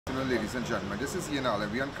Ladies and gentlemen, this is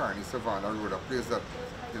Alleyne. We're on Caroni Savannah Road, a place that,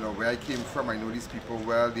 where I came from. I know these people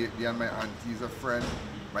well. They and my aunties are friends.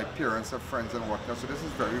 My parents are friends and whatnot. So this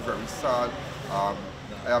is very, very sad. I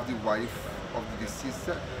have the wife of the deceased.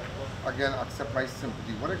 Again, accept my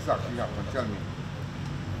sympathy. What exactly happened? Tell me.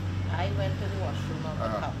 I went to the washroom of the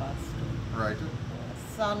campus. Right.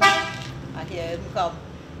 Son, I hear him come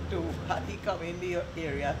to, he come in the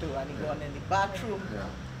area too, and he gone in the bathroom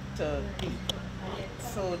to pee.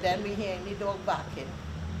 So then we hear the dog barking.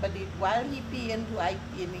 But while he peeing,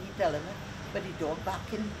 he tell him, but the dog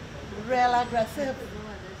barking real aggressive,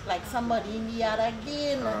 like somebody in the yard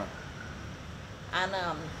again. And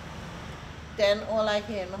then all I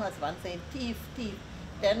hear my husband saying, thief, thief.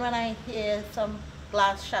 Then when I hear some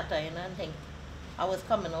glass shattering and think, I was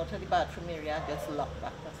coming out of the bathroom area, I just locked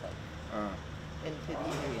back myself into the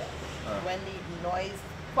area. When the noise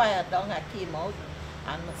quiet down, I came out,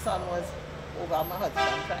 and my son was over my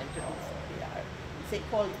husband trying to do CPR. He said,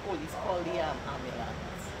 call the police, call the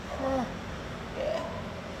ambulance. Yeah.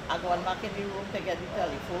 I gone back in the room to get the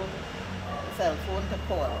cell phone to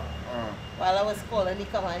call. While I was calling, he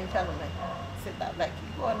come and he tell me, sit down, like,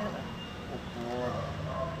 keep going,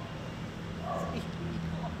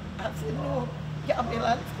 I said, no, the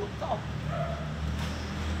ambulance could come.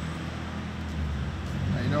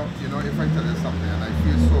 If I tell you something, and I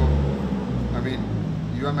feel so,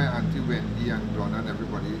 you and my auntie Wendy and Donna and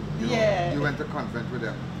everybody, you went to convent with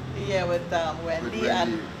them. Yeah, with Wendy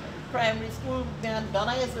and primary school, me and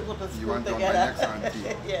Donna used to go to school together. You and my next auntie,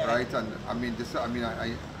 right? And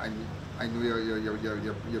I know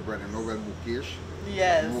your brother-in-law, well, Mukesh.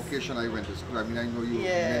 Yes. Mukesh and I went to school. I know you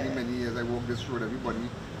many years. I walked this road. Everybody,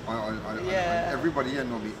 everybody here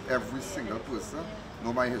know me. Every single person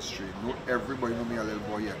know my history. Everybody know me a little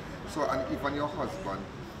boy here. So, and even your husband,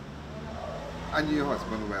 I knew your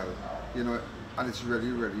husband well, and it's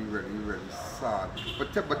really, really, really, really sad.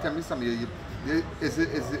 But tell me something. Is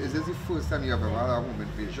this the first time you ever had a home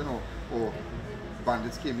invasion, or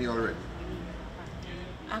bandits came here already?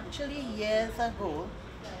 Actually, years ago,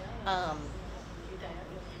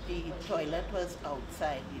 the toilet was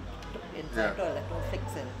outside. The inside toilet was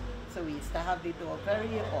fixing. So we used to have the door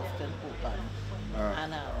very often open.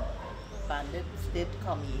 And bandits did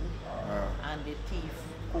come in, and the thief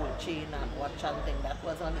gold chain and watch and thing that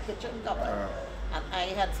was on the kitchen cupboard. And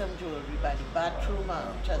I had some jewelry by the bathroom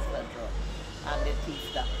and chest drawer, and the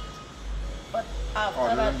thief that. But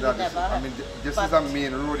after that, we never had. This is a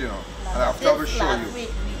main road, and after I will show you.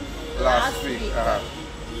 Last week.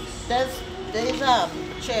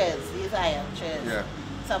 There's chairs, these iron chairs. Yeah.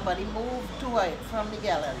 Somebody moved two out from the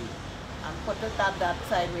gallery and put it at that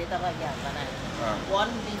side where it was galvanized. One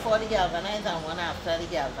before the galvanized and one after the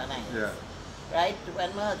galvanized. Yeah. Right?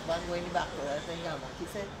 When my husband going back to us in galvanized, he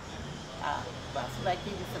said, Vasu, like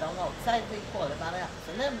he sit down outside, so he called him and I asked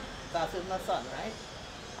him, Vasu is my son, right?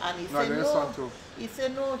 And he said, no. Son too. He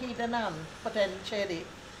said, no, he didn't put any chair there.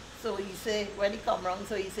 So he said, when he come round,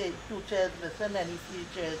 so he said, 2 chairs missing and he 3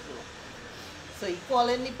 chairs go. So he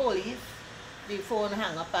called in the police, the phone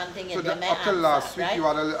hang up and thing, and then after last week, you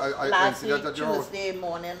had an incident at your house. Tuesday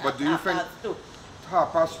morning but do you think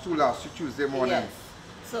 2:30 last week, Tuesday morning? Yes.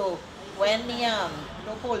 So when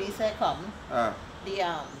the police had come,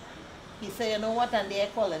 he said, you know what, and they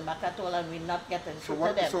calling back at all and we're not getting through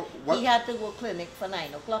to them. He had to go clinic for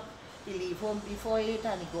 9 o'clock. He leave home before 8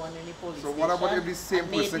 and he go on in the police station. So what about if the same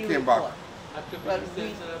person came back? Well,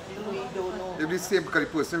 we don't know. If the same because the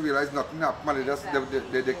person realized nothing happened,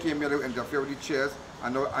 they came here to interfere with the chairs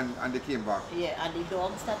and they came back. Yeah, and the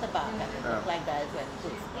dog started barking and it looked like that is when the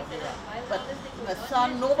person was there. But my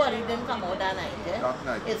son, nobody didn't come out that night. That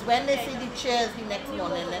night. It's when they see the chairs the next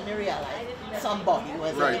morning and they realize somebody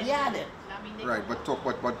was in the yard. Right,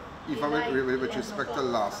 but even with respect to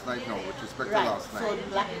last night now, with respect to last night. So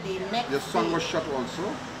like the next your son was shot also?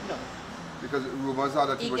 No. Because rumors are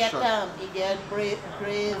that he was shot. He get grazed.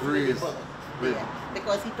 Yeah,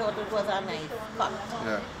 because he thought it was a knife cut.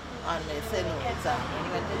 Yeah. And they said no, it's a, when he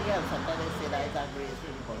went to the health center, they said that it's a grazed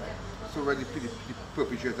with the bullet. So when the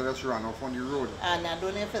perpetrator just ran off on the road? And I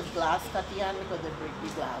don't know if it's glass cut the hand because they break the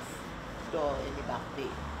glass door in the back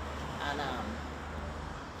there. And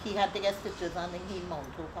he had to get stitches and then he moved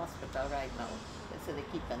to hospital right now. They said they're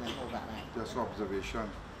keeping him overnight. Just observation.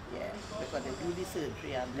 Yeah, because they do the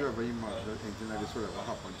surgery and you ever imagine anything like this would ever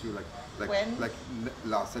happen to you? Like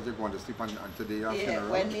last night you're going to sleep and today you have funeral?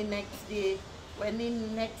 When the next day, when the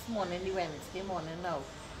next morning, the Wednesday morning now,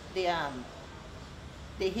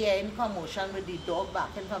 they hear in commotion with the dog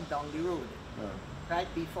barking from down the road.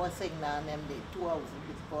 Right before Signal and them, they 2 hours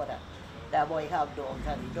before that. That boy have dogs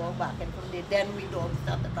and the dog barking from there. Then we dogs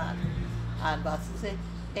start the bark. And Vasu said,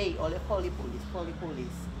 hey, all you call the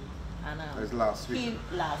police. And it's last week.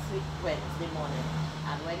 Last week, Wednesday morning.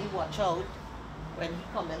 And when he watch out, when he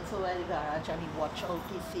come into the garage and he watch out,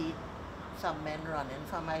 he see some men running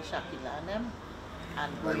from my Shakila and them.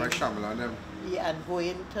 And By my Shamla and them. Yeah, and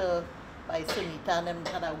going to by Sunita and them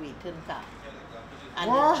had a waiting car. And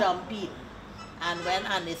What? they jump in.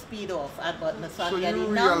 And they speed off. But my son So get you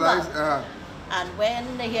the realize, number. And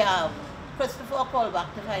when they Christopher called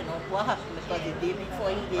back to find out what happened because the day before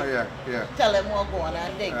he did tell him what going on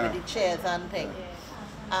and dig with the chairs and thing.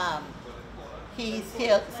 He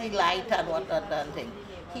see light and whatnot and thing.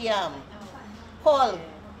 He called,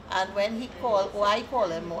 and when he called, or I call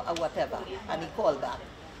him or whatever, and he called back.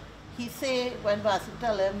 He say when Vasu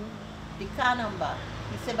tell him the car number,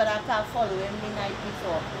 he said, but I can't follow him the night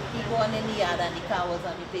before. He gone in the yard and the car was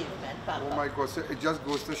on the pavement. oh my God! So it just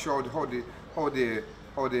goes to show how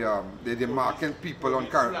they marking people on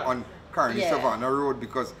Caroni Savannah Road,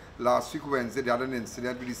 because last week Wednesday they had an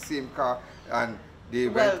incident with the same car and they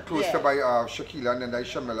went close to by Shakila and then by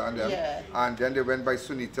Shamela and them, and then they went by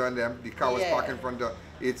Sunita and them. The car was parked in front of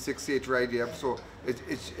 868 right there. So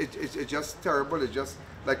it's just terrible. It's just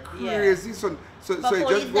like crazy. So it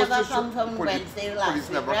just goes to show. From Wednesday last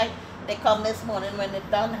week, right? They come this morning when it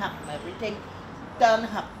done happen. Everything done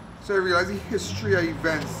happen. So you realize the history of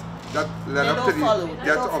events that led up to the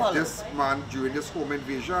death of this man during this home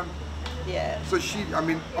invasion. Yeah. So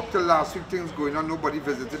up to last week things going on, nobody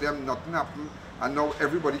visited them, nothing happened, and now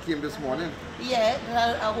everybody came this morning. Yeah,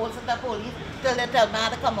 a whole set of police till they tell me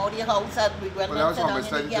to come out of the house and we went and sit down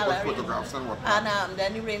in the gallery. Photographs and whatnot. And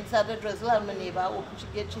then the rain started drizzle and my neighbor opened she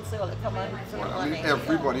gate, she said, oh, come on.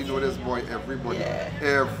 Everybody know this boy, everybody. Yeah.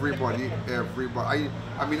 Everybody.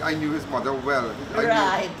 I knew his mother well.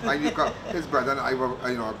 I knew his brother and I were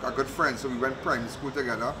a good friend, so we went primary school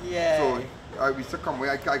together. Yeah. So I used to come away.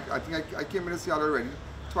 I think I came in this yard already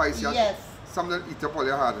twice. Yes. Some of them eat up all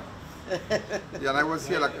you had. Yeah, and I was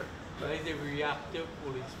here like. That is a reactive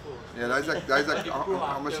police force. Yeah, that's like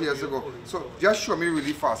how much years ago. So just show me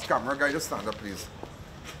really fast. Camera guy, just stand up, please.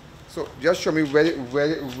 So just show me where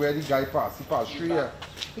the guy passed. He passed through here.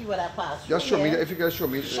 He would have passed. Just show me if you can show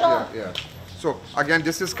me. Sure. Yeah. So again,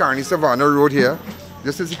 this is Caroni Savannah Road here.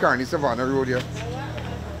 This is the Caroni Savannah Road here.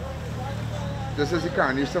 This is the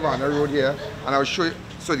Caroni Savannah Road here, and I'll show you.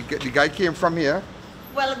 So the guy came from here.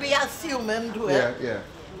 Well, we assume him to it. Yeah.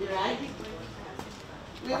 Right?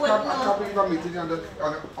 We I wouldn't can't know. believe I'm meeting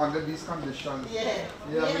under these conditions. Yeah.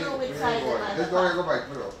 We don't know which side This door go back,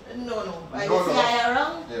 No. No. I see I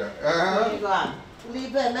around. Yeah. Where you go?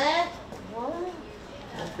 Leave him there.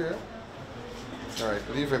 Okay.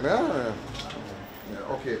 Alright, leave him there.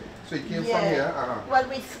 Yeah, okay. So he came from here. Well,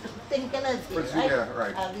 we thinking as this, right? Yeah,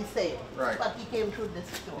 right. And we say, right. But he came through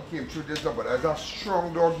this door. He came through this door, but there's a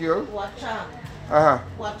strong dog here. Watch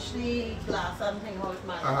Watch the glass and thing how it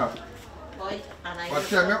man. Boy, and I but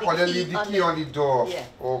tell me, all you leave the key on the door. Yeah.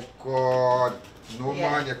 Oh God. No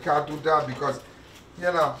man, you can't do that because,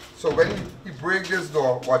 so when he break this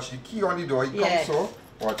door, watch the key on the door, he comes so,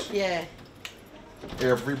 watch. Yeah.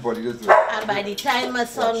 Everybody does it. And by the time my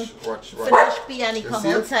son finish pee and he come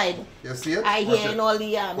outside, you see it? I hear all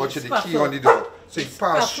the watch the key on the door. So he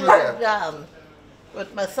passed through there.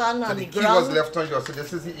 With my son on the ground. So the key was left on the door, so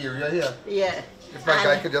this is the area here. Yeah. If my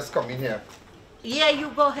guy could just come in here. Yeah, you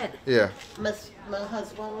go ahead. Yeah. My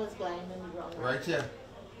husband was lying in the ground. Right here?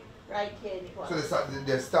 Right here. So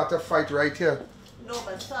they start a fight right here? No,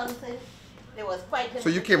 my son said there was fighting. So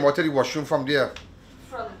you came out of the washroom from there?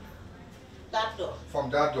 From that door. From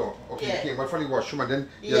that door? Okay, Yeah. you came out from the washroom and then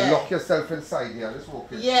you lock yourself inside here. Let's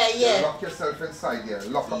walk in. Yeah. You lock yourself inside here.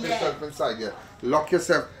 Lock up yourself inside here. Lock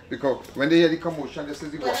yourself, because when they hear the commotion, this is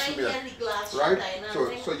the washroom here. Right?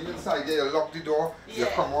 So you inside there, you lock the door, you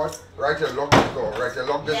come out, right? You lock the door, right? You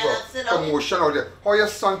lock the door. Commotion out there. How your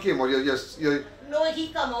son came out? No, he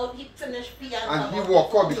come out, he finished pee and he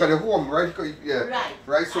walk out because they're home, right? Yeah.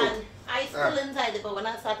 Right. So. And I still inside it, but when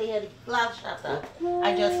I started hearing the glass shatter,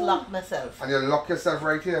 I just locked myself. And you lock yourself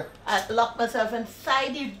right here? I locked myself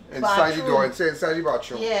inside the bathroom. Inside the door, inside the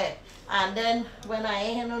bathroom? Yeah. And then when I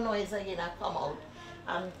hear no noise again, I come out.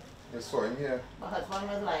 And you saw him here? My husband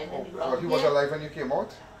was lying in the ground. But he was alive when you came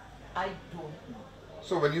out? I don't know.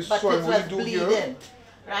 So when you saw him, what did you do here?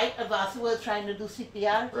 Right? Vasu was trying to do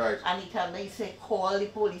CPR. Right. And he told me, he said, call the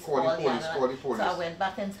police. Call the police. So I went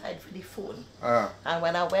back inside for the phone. And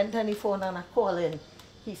when I went on the phone and I called in,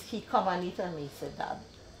 he come and he told me, he said, Dad,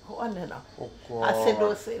 go on there now. Oh God. I said,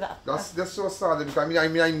 don't say that. That's so sad, because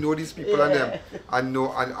I know these people and them. I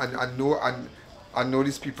know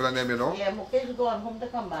these people and them, you know. Yeah, Mukesh gone home to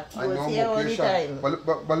come back. He I was know here all the time.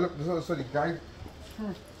 But look, so the guy.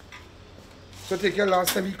 So take your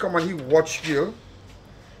last time he come and he watched you.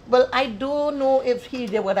 Well, I don't know if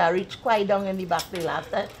they would have reached quite down in the back the last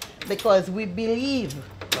time, because we believe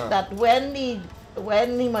that when he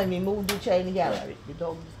moved the chair in the gallery, the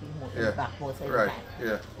dog is in the back most of the time.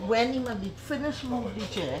 Yeah. When he finished move the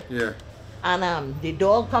chair, yeah. and the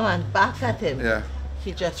dog come and back at him, Yeah.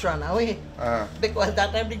 he just run away. Because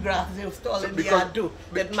that time the grass was tall in the yard too.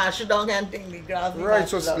 That mashed down and thing, the grass. Right,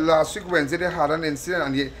 so last week Wednesday they had an incident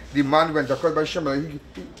and the man went across by Shamala.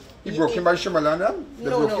 He broke him by Shamala and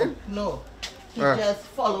them? No. He just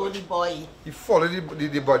followed the boy. He followed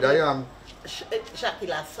the boy.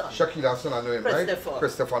 Shakila's son. Shakila's son, I know him, right?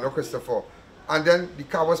 Christopher. And then the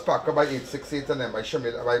car was parked up by 868 and them, by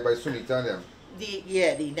Sunita and them.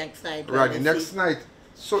 The next night. Right, the next night.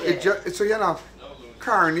 So it just, so you know,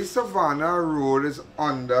 Caroni Savannah Road is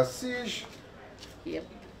under siege. Yep.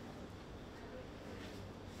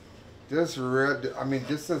 This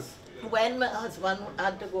is... When my husband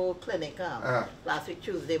had to go clinic last week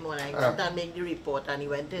Tuesday morning, he went and make the report and he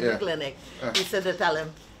went in the clinic. He said to tell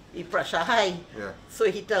him he pressure high. Yeah.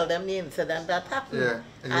 So he told them the incident that happened. Yeah.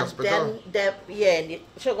 In the and hospital? then in the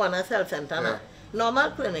Chaguanas Health Center, normal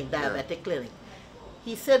clinic, diabetic clinic.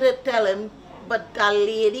 He said to tell him, but a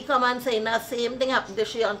lady come and saying that same thing happened to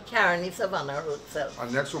she on Caroni Savannah Road itself.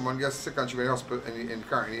 And next woman gets sick and she went to hospital in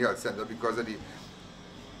Caroni Health Center because of the...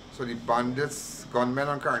 So the bandits, gunmen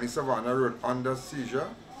on Caroni Savannah Road under seizure.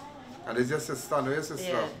 And it's your sister, no your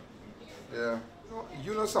sister? Yeah.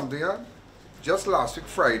 You know something, yeah? Just last week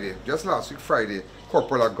Friday,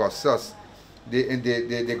 Corporal Augustus,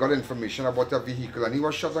 they got information about a vehicle and he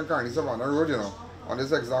was shot on Caroni Savannah Road, you know, on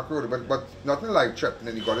this exact road, but nothing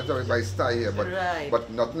life-threatening. He got it away by style here,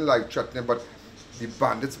 but nothing life-threatening. But the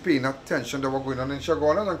bandits paying attention to what going on in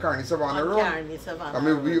Chaguanas and Caroni Savannah Road. Caroni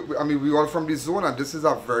Savannah we all from the zone, and this is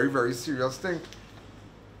a very, very serious thing.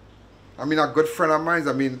 I mean, a good friend of mine,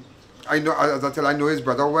 I know, as I tell, I know his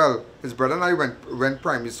brother well. His brother and I went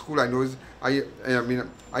primary school. I know I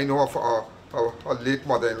know her late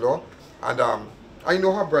mother-in-law, and I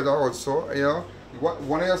know her brother also. You know,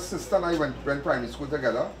 one of your sister and I went primary school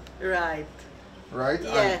together. Right. Right.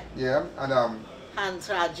 Yeah. And Hans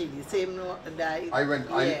Raji, the same guy. I went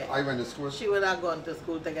to school. She would have gone to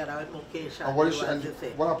school together with Mukesh. And what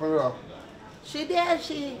happened with her?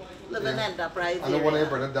 She live in Enterprise. I know one of your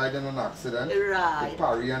brother died in an accident. Right. With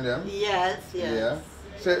Parry and them. Yes. Yeah.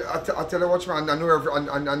 So I tell you what, man, I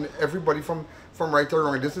know everybody from right or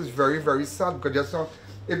wrong. This is very, very sad because just now,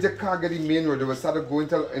 if they can't get the main road, they will start to go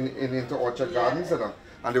into Orchard Gardens, you know,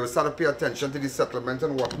 and they will start to pay attention to the settlement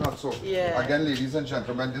and whatnot. So again, ladies and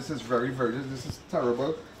gentlemen, this is very, very, this is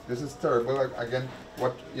terrible. This is terrible. Again,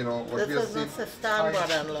 what we are seeing. This is my sister and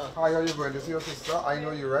brother-in-law. Hi, how are you going? This is your sister. I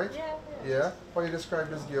know you, right? Yeah. How you describe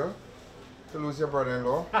this girl? To lose your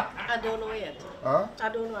brother-in-law? I don't know yet. Huh? I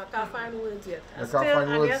don't know. I can't find words yet. You can't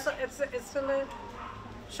find words? It's still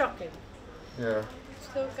shocking. Yeah.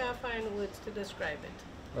 Still can't find words to describe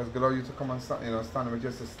it. It's good of you to come and stand with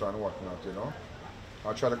your sister and whatnot, you know.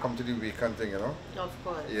 I'll try to come to the weekend thing, you know. Of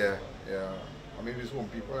course. Yeah. I mean, it's home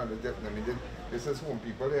people, and this is home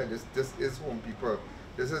people here. This is home people.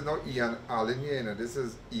 This is not Ian Alleyne here, you know. This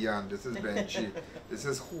is Ian. This is Benchy. This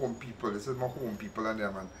is home people. This is my home people and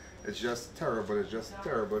them, and it's just terrible. It's just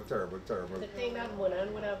terrible. The thing that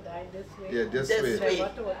Moonan would have died this way. Yeah, this way.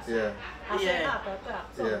 Yeah. I said heart attack.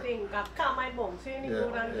 Something that calm my bones.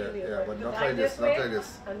 Yeah, but not like this. Not like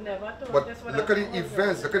this. I never thought. But look at the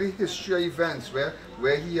events. Look at the history of events where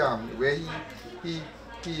he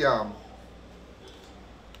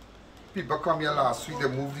people come here last week, they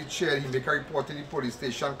moved the chair, he make a report in the police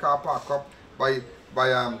station, car park up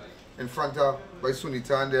in front of by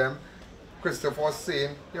Sunita and them. Christopher was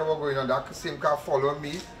saying, yeah, we're going on that same car follow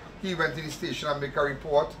me. He went to the station and make a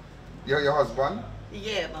report. Your husband?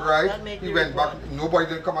 Yeah, right? He went back, nobody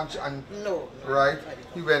didn't come and no. Right?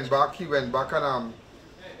 He went back and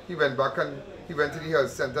he went to the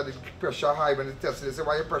health center, the pressure high. When they tested, they said,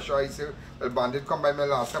 why your pressure high? He said, well, bandit come by me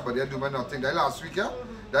last time, but they do me nothing. That last week,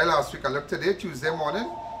 and look today, Tuesday morning,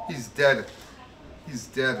 he's dead.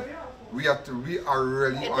 We are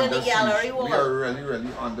really under siege. We are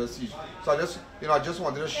really under siege. So I just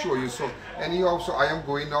wanted to show you. So anyhow, so I am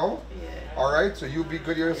going now. Yeah. Alright, so you be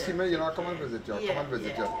good, you see me, I'll come and visit you.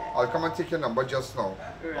 I'll come and take your number just now.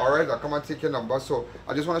 Right. Alright, I'll come and take your number. So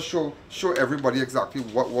I just want to show everybody exactly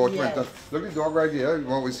what went on. Look at the dog right here.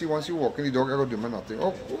 We see once you walk in the dog, I go do me nothing.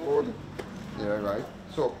 Oh good. Yeah, right.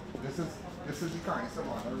 So this is the Caroni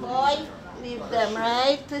Savannah Road. Boy, leave them,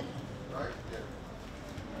 right? Right? Yeah.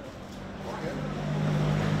 Okay.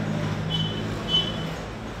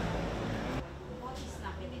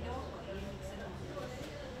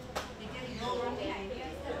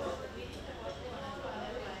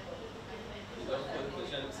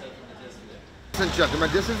 and gentlemen,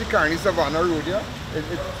 this is the Caroni Savannah Road here. It's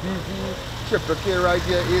DZ Triple K right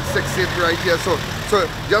here, 868 right here. So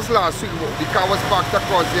just last week the car was parked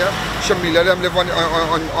across here. Shamila them live on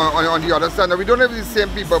the other side. Now we don't have the same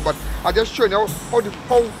people, but I just show you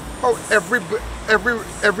how every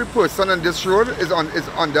person on this road is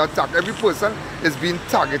under attack. Every person is being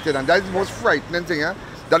targeted, and that is the most frightening thing.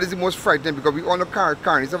 That is the most frightening, because we all know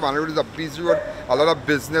Caroni Savannah Road is a busy road, a lot of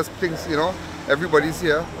business things, you know, everybody's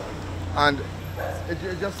here, and it's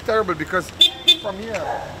just terrible because from here,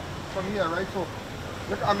 right? So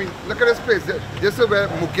look, I mean, look at this place. This is where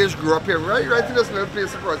Mukesh grew up here, right in this little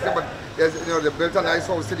place across here. But there's, you know, they built a nice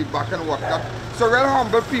house to the back and whatnot. So real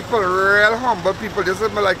humble people. This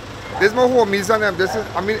is my homies and them. This is,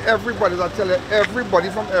 I mean, everybody. I tell you, everybody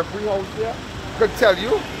from every house here could tell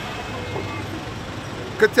you.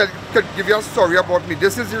 Could give you a story about me.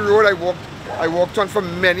 This is the road I walked on for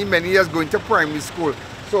many years going to primary school.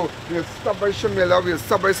 So we'll stop by Shamila, we'll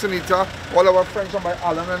stop by Sunita, all our friends from by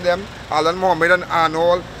Alleyne and them, Alleyne, Mohammed and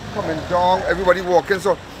Arnold coming down, everybody walking.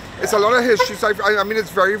 So it's a lot of history. So I mean, it's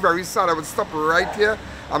very sad. I would stop right here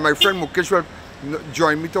and my friend Mukesh will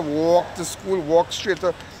join me to walk to school, walk straight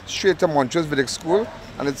to Montrose Village School.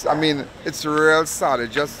 And it's, I mean, it's real sad.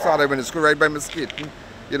 It's just sad. I went to school right by Mesquite.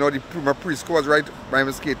 You know, my preschool was right by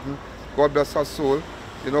Mesquite. God bless her soul.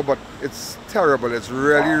 You know, but it's terrible. It's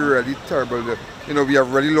really terrible. You know, we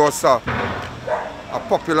have really lost a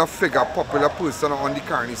popular figure, a popular person on the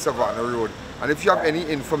Caroni Savannah Road. And if you have any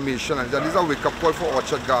information, and that is a wake-up call for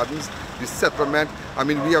Orchard Gardens, the settlement. I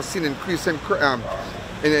mean, we have seen increase in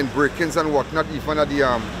break-ins and whatnot, even at the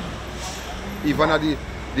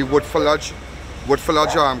wood foliage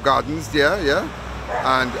gardens there, yeah.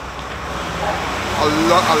 And a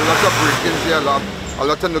lot of break-ins there, a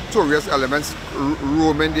lot of notorious elements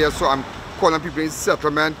roaming there. So I'm calling people in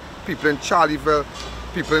settlement, people in Charlieville,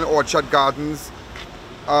 people in Orchard Gardens,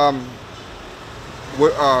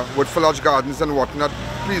 wood foliage gardens and whatnot.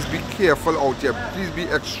 Please be careful out here. Please be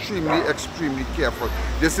extremely careful.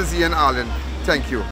 This is Ian Alleyne. Thank you.